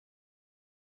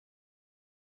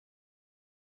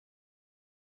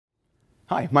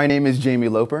Hi, my name is Jamie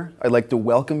Loper. I'd like to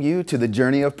welcome you to the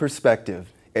Journey of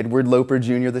Perspective, Edward Loper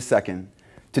Jr. II.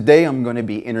 Today I'm going to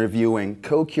be interviewing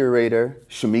co-curator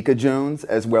Shameka Jones,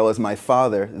 as well as my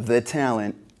father, the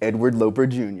talent, Edward Loper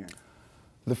Jr.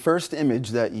 The first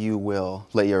image that you will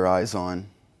lay your eyes on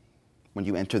when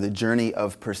you enter the Journey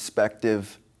of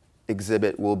Perspective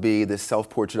exhibit will be this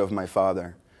self-portrait of my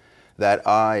father. That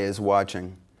eye is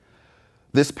watching.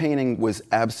 This painting was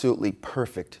absolutely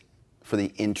perfect for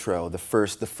the intro, the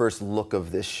first look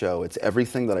of this show. It's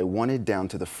everything that I wanted, down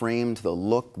to the frame, to the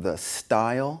look, the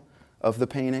style of the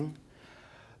painting.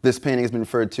 This painting has been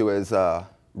referred to as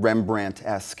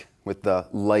Rembrandt-esque, with the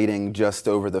lighting just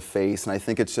over the face, and I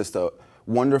think it's just a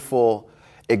wonderful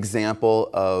example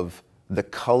of the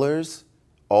colors,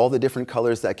 all the different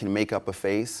colors that can make up a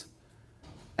face,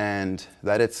 and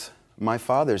that it's my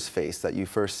father's face that you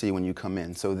first see when you come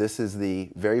in. So this is the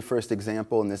very first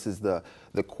example, and this is the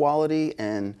quality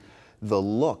and the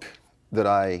look that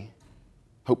I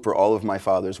hope for all of my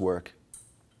father's work.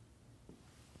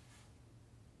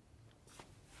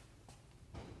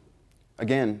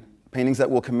 Again, paintings that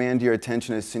will command your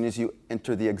attention as soon as you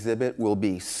enter the exhibit will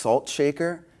be Salt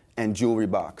Shaker and Jewelry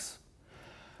Box.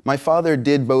 My father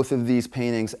did both of these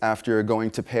paintings after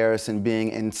going to Paris and being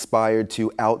inspired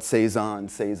to out-Cézanne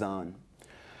Cézanne.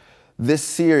 This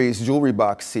series, Jewelry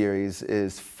Box series,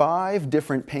 is 5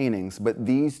 different paintings, but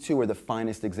these two are the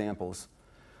finest examples.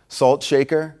 Salt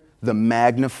Shaker, the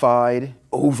magnified,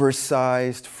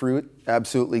 oversized fruit,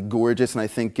 absolutely gorgeous, and I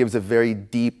think gives a very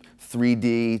deep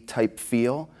 3D type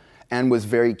feel, and was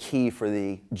very key for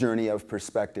the Journey of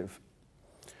Perspective.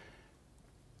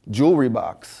 Jewelry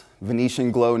Box,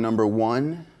 Venetian Glow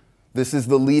 #1. This is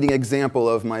the leading example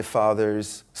of my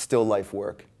father's still life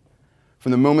work.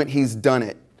 From the moment he's done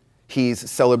it, he's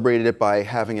celebrated it by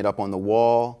having it up on the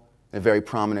wall, in a very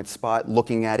prominent spot,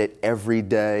 looking at it every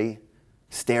day,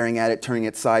 staring at it, turning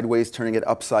it sideways, turning it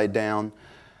upside down.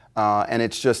 And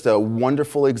it's just a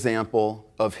wonderful example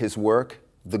of his work,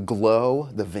 the glow,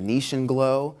 the Venetian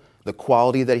glow, the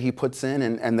quality that he puts in,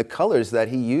 and the colors that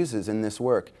he uses in this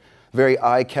work. Very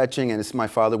eye-catching, and as my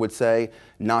father would say,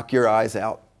 knock your eyes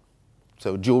out.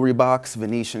 So Jewelry Box,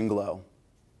 Venetian Glow.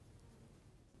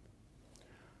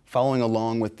 Following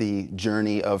along with the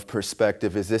Journey of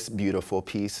Perspective is this beautiful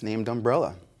piece named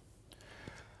Umbrella.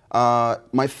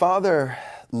 My father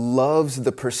loves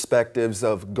the perspectives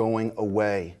of going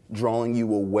away, drawing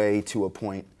you away to a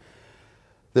point.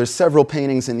 There's several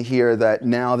paintings in here that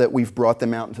now that we've brought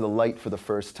them out into the light for the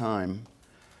first time,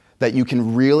 that you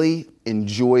can really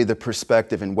enjoy the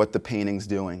perspective and what the painting's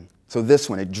doing. So this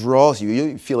one, it draws you.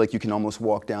 You feel like you can almost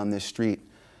walk down this street.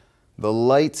 The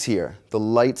lights here, the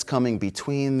lights coming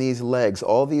between these legs,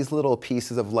 all these little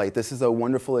pieces of light. This is a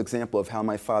wonderful example of how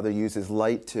my father uses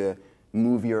light to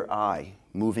move your eye,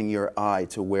 moving your eye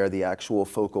to where the actual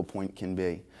focal point can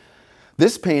be.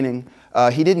 This painting,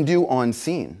 he didn't do on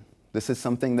scene. This is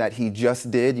something that he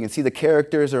just did. You can see the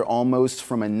characters are almost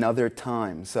from another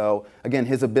time. So again,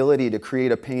 his ability to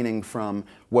create a painting from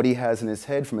what he has in his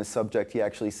head, from a subject he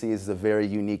actually sees, is a very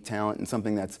unique talent and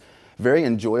something that's very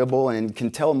enjoyable and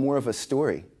can tell more of a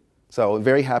story. So I'm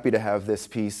very happy to have this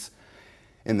piece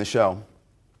in the show.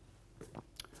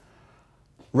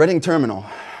 Reading Terminal.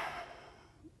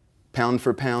 Pound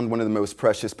for pound, one of the most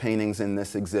precious paintings in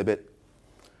this exhibit.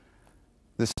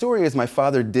 The story is my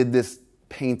father did this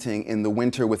painting in the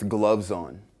winter with gloves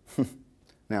on.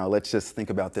 Now let's just think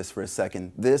about this for a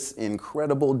second. This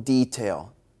incredible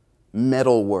detail,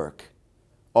 metal work,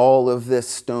 all of this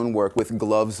stonework with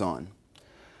gloves on.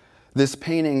 This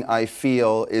painting, I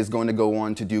feel, is going to go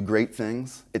on to do great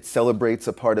things. It celebrates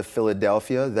a part of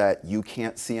Philadelphia that you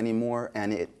can't see anymore,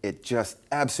 and it just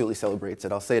absolutely celebrates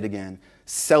it. I'll say it again,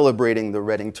 celebrating the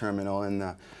Reading Terminal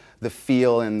and the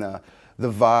feel and the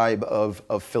vibe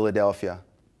of Philadelphia.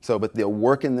 So, but the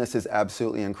work in this is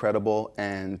absolutely incredible,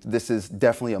 and this is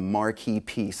definitely a marquee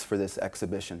piece for this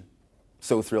exhibition.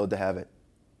 So thrilled to have it.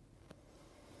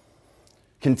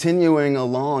 Continuing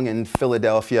along in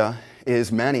Philadelphia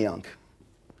is Manayunk.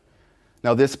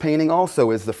 Now this painting also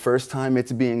is the first time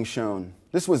it's being shown.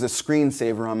 This was a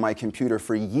screensaver on my computer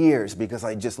for years because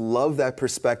I just love that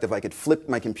perspective. I could flip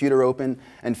my computer open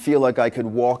and feel like I could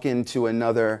walk into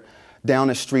another,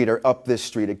 down a street or up this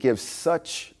street. It gives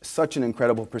such an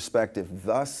incredible perspective.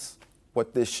 Thus,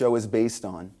 what this show is based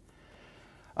on.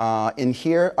 In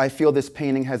here, I feel this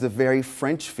painting has a very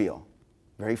French feel,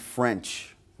 very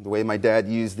French. The way my dad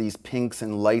used these pinks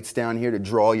and lights down here to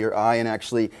draw your eye and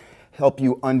actually help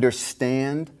you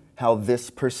understand how this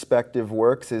perspective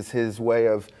works is his way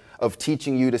of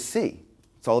teaching you to see.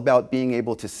 It's all about being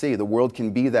able to see. The world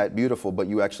can be that beautiful, but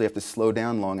you actually have to slow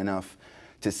down long enough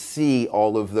to see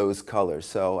all of those colors.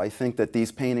 So I think that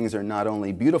these paintings are not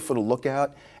only beautiful to look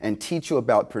at and teach you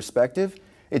about perspective,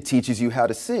 it teaches you how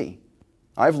to see.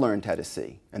 I've learned how to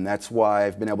see, and that's why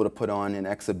I've been able to put on an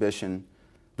exhibition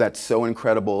that's so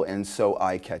incredible and so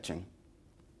eye-catching.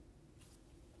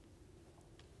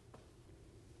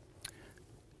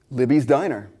 Libby's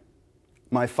Diner.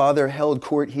 My father held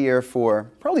court here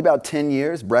for probably about 10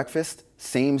 years, breakfast,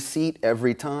 same seat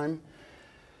every time.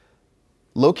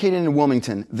 Located in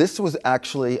Wilmington, this was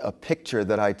actually a picture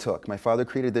that I took. My father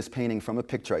created this painting from a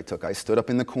picture I took. I stood up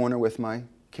in the corner with my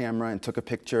camera and took a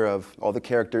picture of all the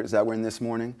characters that were in this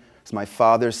morning. It's my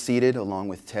father seated along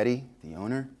with Teddy, the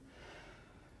owner.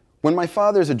 When my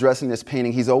father's addressing this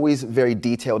painting, he's always very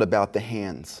detailed about the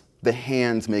hands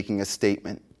making a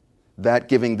statement, that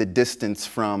giving the distance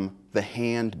from the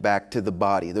hand back to the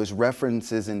body, those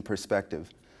references in perspective.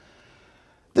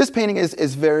 This painting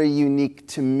is very unique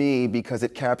to me because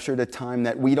it captured a time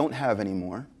that we don't have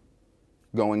anymore,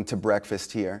 going to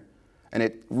breakfast here. And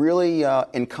it really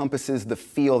encompasses the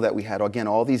feel that we had. Again,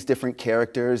 all these different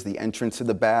characters, the entrance to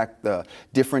the back, the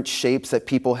different shapes that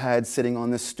people had sitting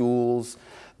on the stools,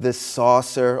 this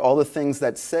saucer, all the things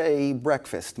that say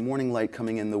breakfast, morning light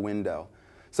coming in the window.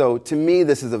 So to me,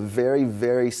 this is a very,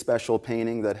 very special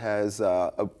painting that has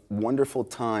a wonderful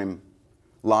time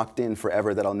locked in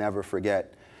forever that I'll never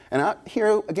forget. And out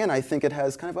here, again, I think it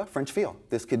has kind of a French feel.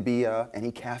 This could be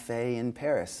any cafe in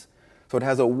Paris. So it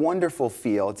has a wonderful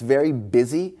feel. It's very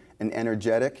busy and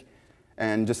energetic,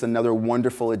 and just another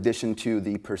wonderful addition to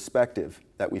the perspective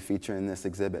that we feature in this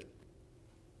exhibit.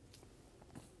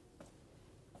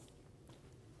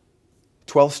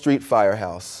 12th Street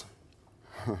Firehouse.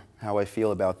 How I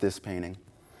feel about this painting.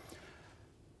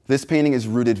 This painting is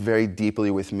rooted very deeply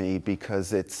with me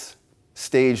because it's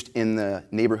staged in the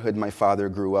neighborhood my father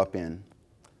grew up in.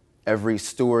 Every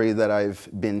story that I've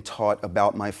been taught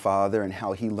about my father and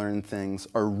how he learned things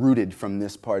are rooted from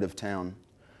this part of town.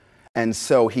 And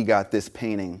so he got this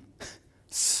painting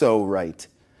so right.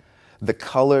 The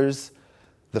colors,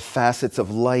 the facets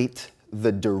of light,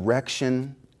 the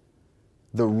direction,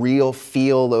 the real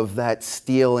feel of that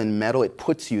steel and metal, it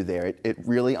puts you there. It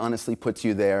really honestly puts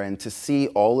you there. And to see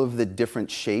all of the different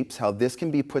shapes, how this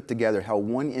can be put together, how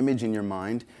one image in your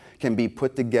mind can be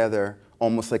put together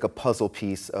almost like a puzzle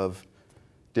piece of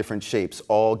different shapes,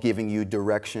 all giving you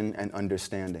direction and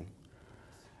understanding.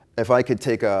 If I could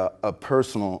take a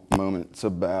personal moment to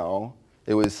bow,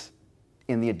 it was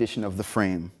in the addition of the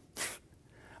frame.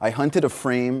 I hunted a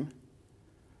frame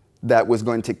that was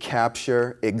going to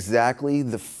capture exactly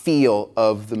the feel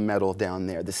of the metal down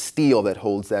there, the steel that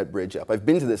holds that bridge up. I've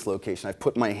been to this location. I've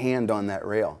put my hand on that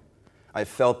rail. I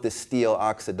felt the steel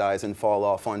oxidize and fall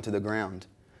off onto the ground.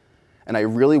 And I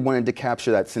really wanted to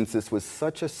capture that since this was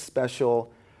such a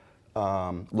special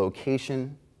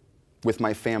location with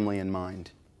my family in mind.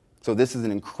 So this is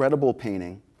an incredible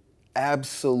painting.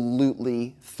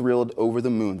 Absolutely thrilled over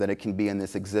the moon that it can be in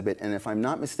this exhibit. And if I'm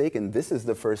not mistaken, this is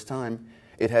the first time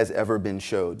it has ever been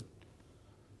showed.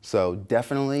 So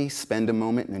definitely spend a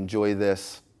moment and enjoy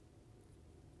this.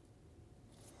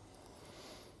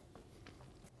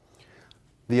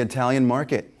 The Italian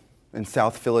Market in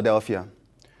South Philadelphia.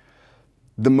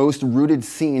 The most rooted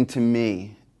scene to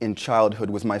me in childhood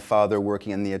was my father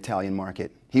working in the Italian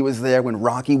Market. He was there when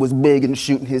Rocky was big and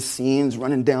shooting his scenes,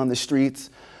 running down the streets.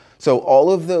 So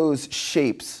all of those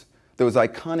shapes, those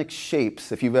iconic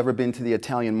shapes, if you've ever been to the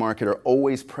Italian Market, are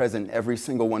always present in every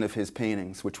single one of his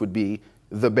paintings, which would be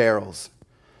the barrels,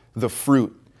 the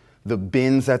fruit, the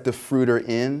bins that the fruit are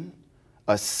in,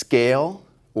 a scale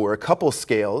or a couple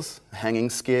scales, a hanging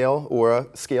scale or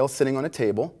a scale sitting on a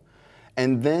table,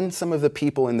 and then some of the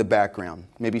people in the background,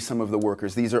 maybe some of the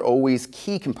workers. These are always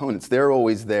key components. They're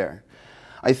always there.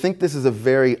 I think this is a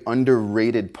very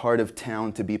underrated part of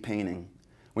town to be painting.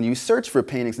 When you search for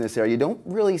paintings in this area, you don't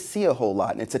really see a whole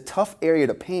lot, and it's a tough area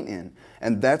to paint in.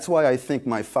 And that's why I think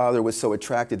my father was so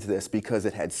attracted to this, because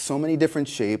it had so many different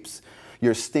shapes.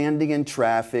 You're standing in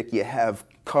traffic, you have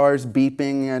cars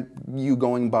beeping at you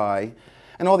going by,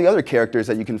 and all the other characters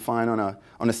that you can find on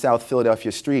a South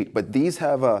Philadelphia street. But these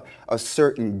have a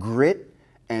certain grit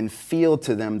and feel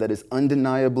to them that is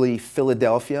undeniably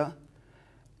Philadelphia.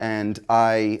 And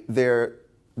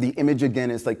the image again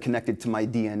is like connected to my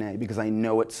DNA because I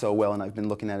know it so well and I've been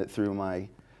looking at it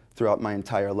throughout my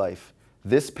entire life.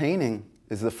 This painting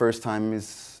is the first time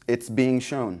it's being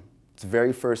shown. It's the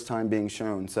very first time being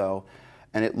shown.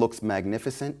 And it looks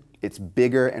magnificent. It's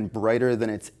bigger and brighter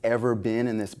than it's ever been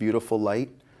in this beautiful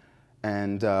light.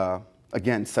 And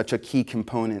again, such a key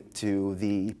component to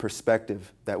the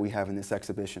perspective that we have in this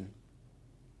exhibition.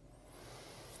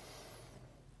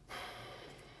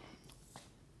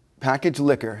 Packaged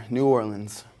Liquor, New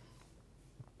Orleans.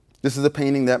 This is a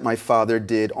painting that my father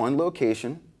did on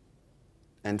location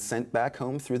and sent back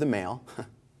home through the mail.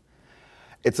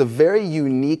 It's a very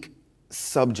unique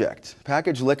subject.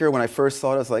 Packaged liquor, when I first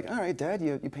saw it, I was like, all right, Dad,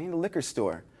 you paint a liquor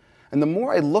store. And the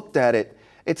more I looked at it,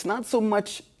 it's not so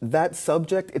much that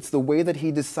subject, it's the way that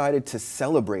he decided to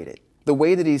celebrate it. The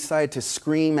way that he decided to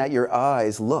scream at your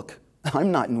eyes, look,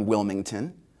 I'm not in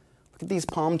Wilmington. Look at these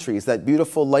palm trees, that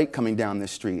beautiful light coming down the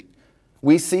street.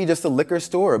 We see just a liquor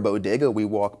store, a bodega we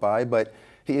walk by, but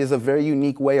he has a very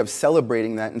unique way of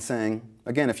celebrating that and saying,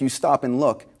 again, if you stop and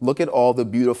look at all the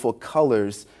beautiful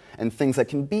colors and things that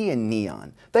can be in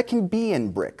neon, that can be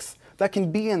in bricks, that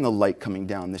can be in the light coming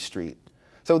down the street.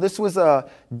 So this was a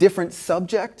different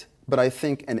subject, but I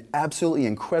think an absolutely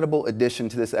incredible addition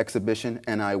to this exhibition,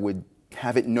 and I would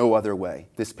have it no other way.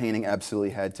 This painting absolutely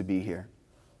had to be here.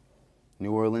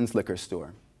 New Orleans liquor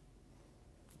store.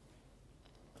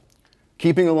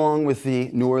 Keeping along with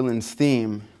the New Orleans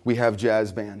theme, we have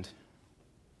jazz band.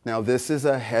 Now this is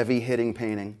a heavy-hitting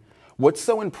painting. What's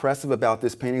so impressive about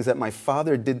this painting is that my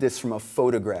father did this from a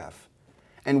photograph.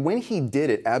 And when he did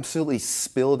it, absolutely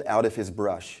spilled out of his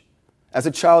brush. As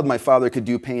a child, my father could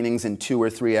do paintings in 2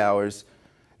 or 3 hours.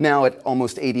 Now, at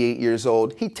almost 88 years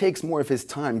old, he takes more of his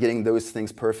time getting those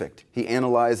things perfect. He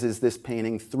analyzes this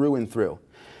painting through and through.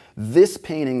 This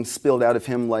painting spilled out of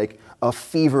him like a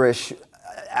feverish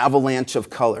avalanche of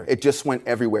color. It just went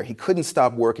everywhere. He couldn't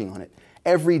stop working on it.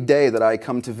 Every day that I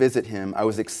come to visit him, I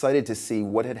was excited to see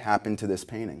what had happened to this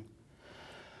painting.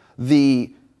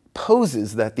 The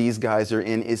poses that these guys are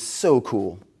in is so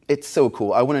cool. It's so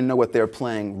cool. I want to know what they're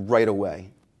playing right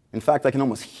away. In fact, I can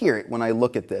almost hear it when I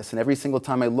look at this. And every single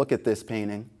time I look at this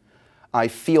painting, I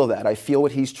feel that. I feel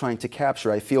what he's trying to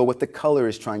capture. I feel what the color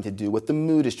is trying to do, what the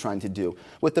mood is trying to do,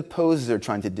 what the poses are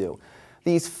trying to do.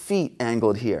 These feet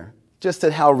angled here, just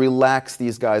at how relaxed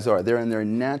these guys are. They're in their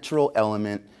natural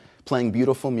element, playing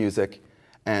beautiful music.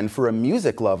 And for a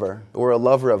music lover or a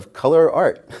lover of color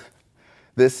art,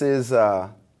 this is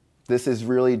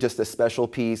really just a special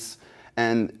piece.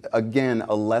 And again,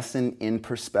 a lesson in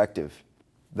perspective.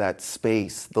 That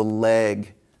space, the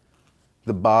leg,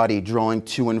 the body drawing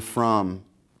to and from,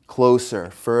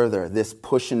 closer, further. This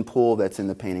push and pull that's in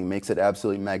the painting makes it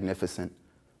absolutely magnificent.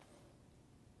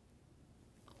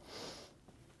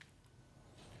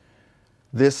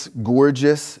 This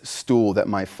gorgeous stool that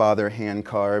my father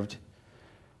hand-carved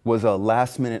was a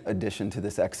last-minute addition to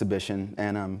this exhibition,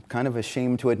 and I'm kind of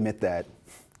ashamed to admit that.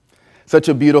 Such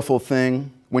a beautiful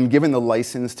thing. When given the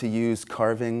license to use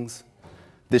carvings,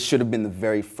 this should have been the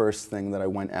very first thing that I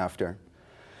went after.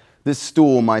 This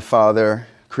stool my father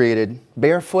created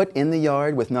barefoot in the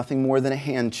yard with nothing more than a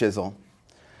hand chisel.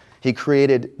 He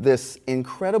created this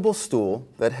incredible stool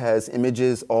that has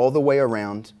images all the way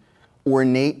around,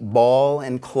 ornate ball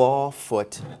and claw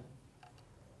foot,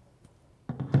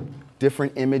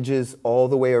 different images all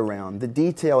the way around. The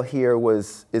detail here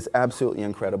is absolutely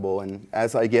incredible, and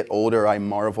as I get older, I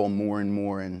marvel more and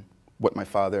more in what my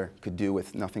father could do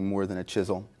with nothing more than a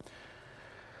chisel.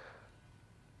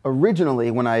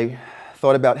 Originally, when I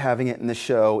thought about having it in the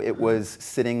show, it was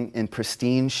sitting in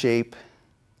pristine shape,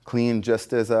 clean,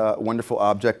 just as a wonderful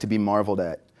object to be marveled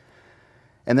at.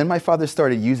 And then my father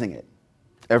started using it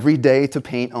every day to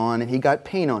paint on, and he got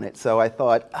paint on it. So I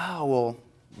thought, oh, well,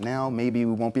 now maybe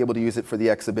we won't be able to use it for the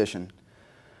exhibition.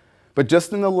 But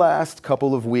just in the last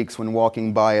couple of weeks when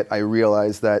walking by it, I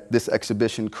realized that this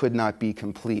exhibition could not be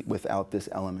complete without this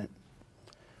element.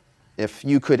 If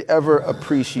you could ever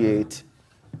appreciate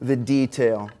the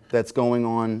detail that's going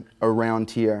on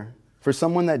around here, for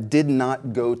someone that did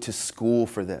not go to school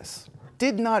for this,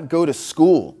 did not go to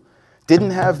school,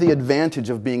 didn't have the advantage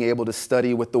of being able to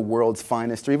study with the world's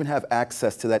finest or even have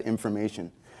access to that information,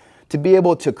 to be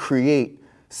able to create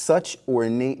such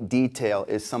ornate detail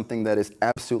is something that is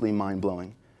absolutely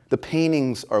mind-blowing. The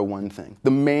paintings are one thing.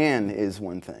 The man is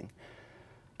one thing.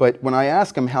 But when I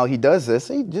ask him how he does this,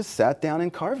 he just sat down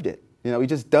and carved it. You know, he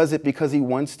just does it because he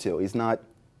wants to.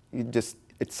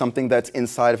 It's something that's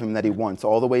inside of him that he wants,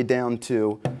 all the way down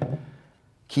to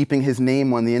keeping his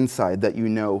name on the inside that you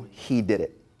know he did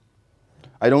it.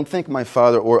 I don't think my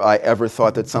father or I ever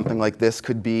thought that something like this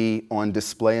could be on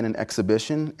display in an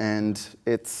exhibition, and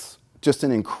it's just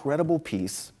an incredible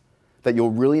piece that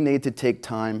you'll really need to take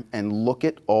time and look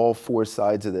at all 4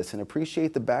 sides of this and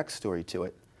appreciate the backstory to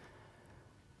it.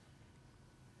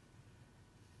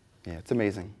 Yeah, it's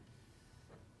amazing.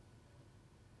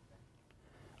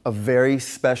 A very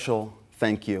special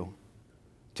thank you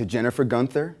to Jennifer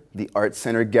Gunther, the Art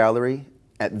Center Gallery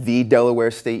at the Delaware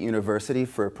State University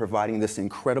for providing this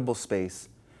incredible space.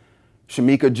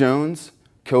 Shameka Jones,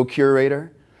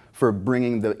 co-curator, for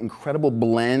bringing the incredible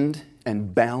blend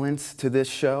and balance to this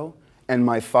show, and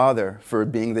my father for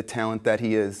being the talent that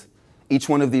he is. Each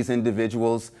one of these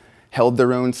individuals held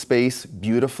their own space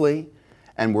beautifully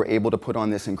and were able to put on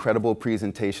this incredible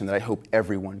presentation that I hope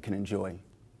everyone can enjoy.